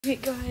Hey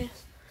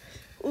guys,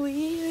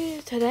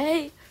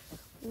 today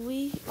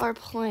we are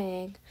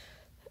playing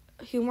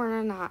Human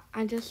or Not.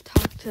 I just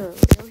talked to a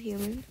real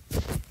human. I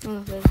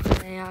don't know if it's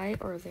an AI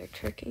or they're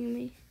tricking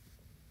me,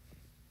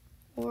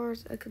 or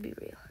it could be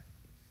real.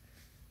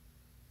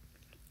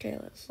 Okay,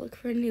 let's look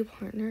for a new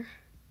partner.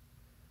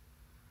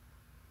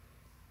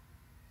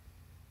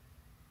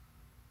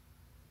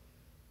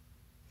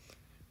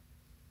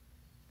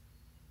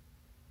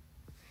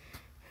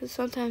 It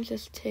sometimes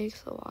just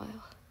takes a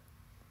while.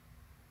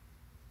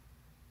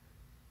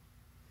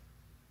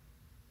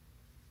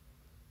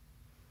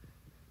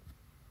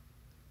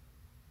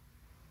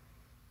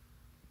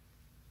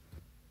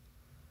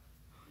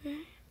 Okay.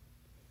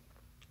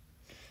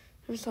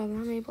 There's not that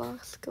many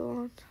blocks to go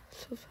on,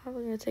 so it's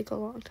probably gonna take a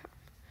long time.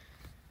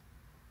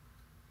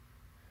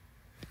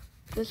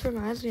 This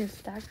reminds me of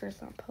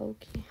Stackers on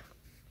Pokey.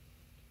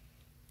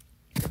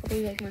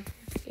 Probably like my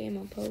first game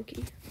on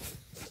Pokey.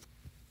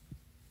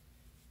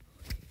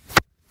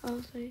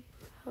 I'll say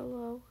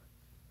hello,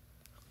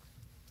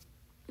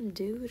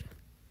 dude.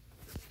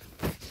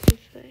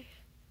 Say.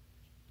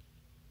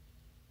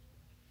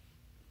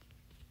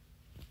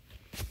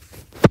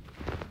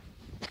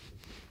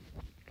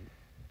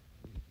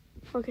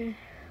 Okay,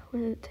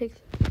 when it takes.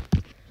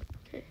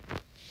 Okay.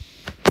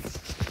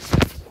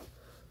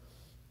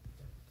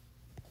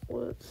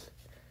 What's it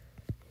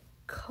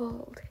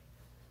called?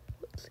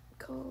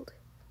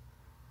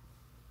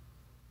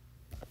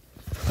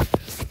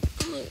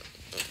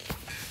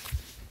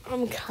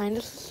 I'm kind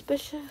of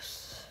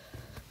suspicious.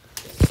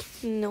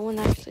 No one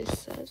actually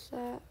says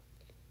that.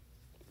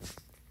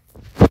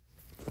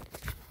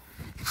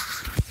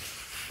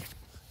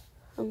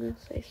 I'm gonna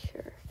say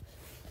sure.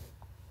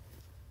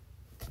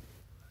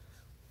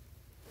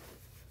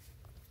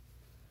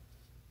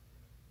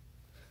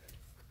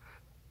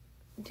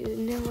 Dude,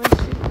 no one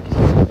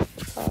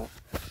says that.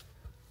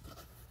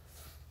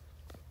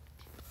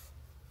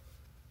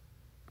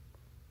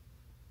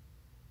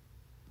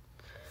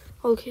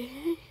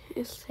 Okay,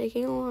 it's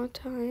taking a long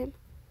time.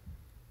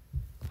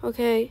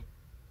 Okay.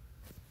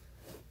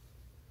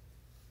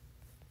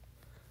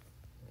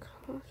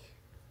 Gosh.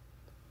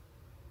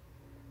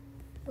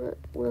 What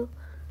will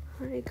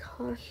my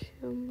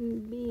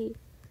costume be?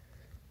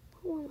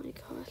 What will my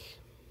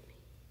costume be?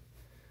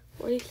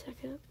 40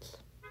 seconds.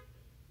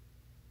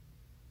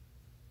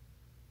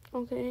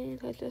 Okay,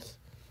 that's just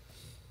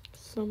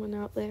someone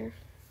out there.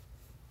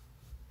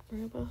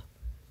 Grandpa.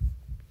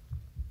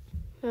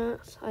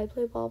 Yes, I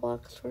play ball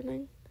box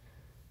running.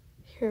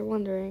 If you're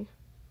wondering.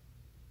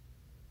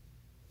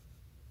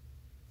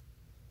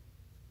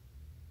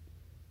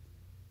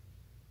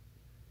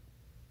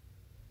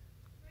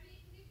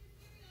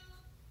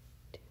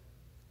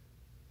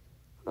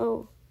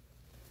 Oh.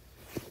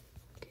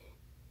 Okay.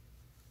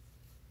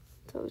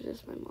 That was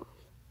just my mom.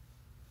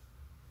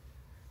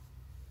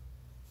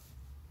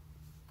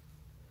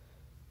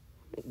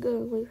 I'm gonna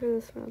wait for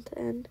this round to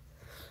end.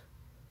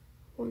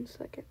 1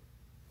 second.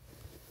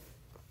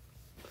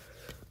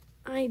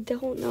 I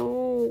don't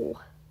know.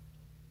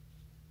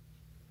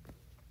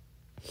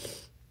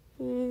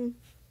 I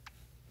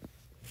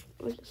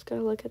just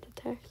gotta look at the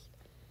text.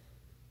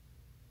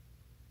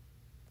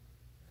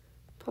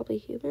 Probably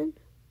human?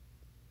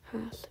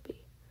 Has to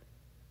be.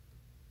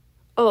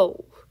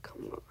 Oh,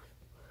 come on.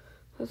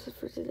 That's it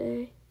for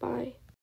today. Bye.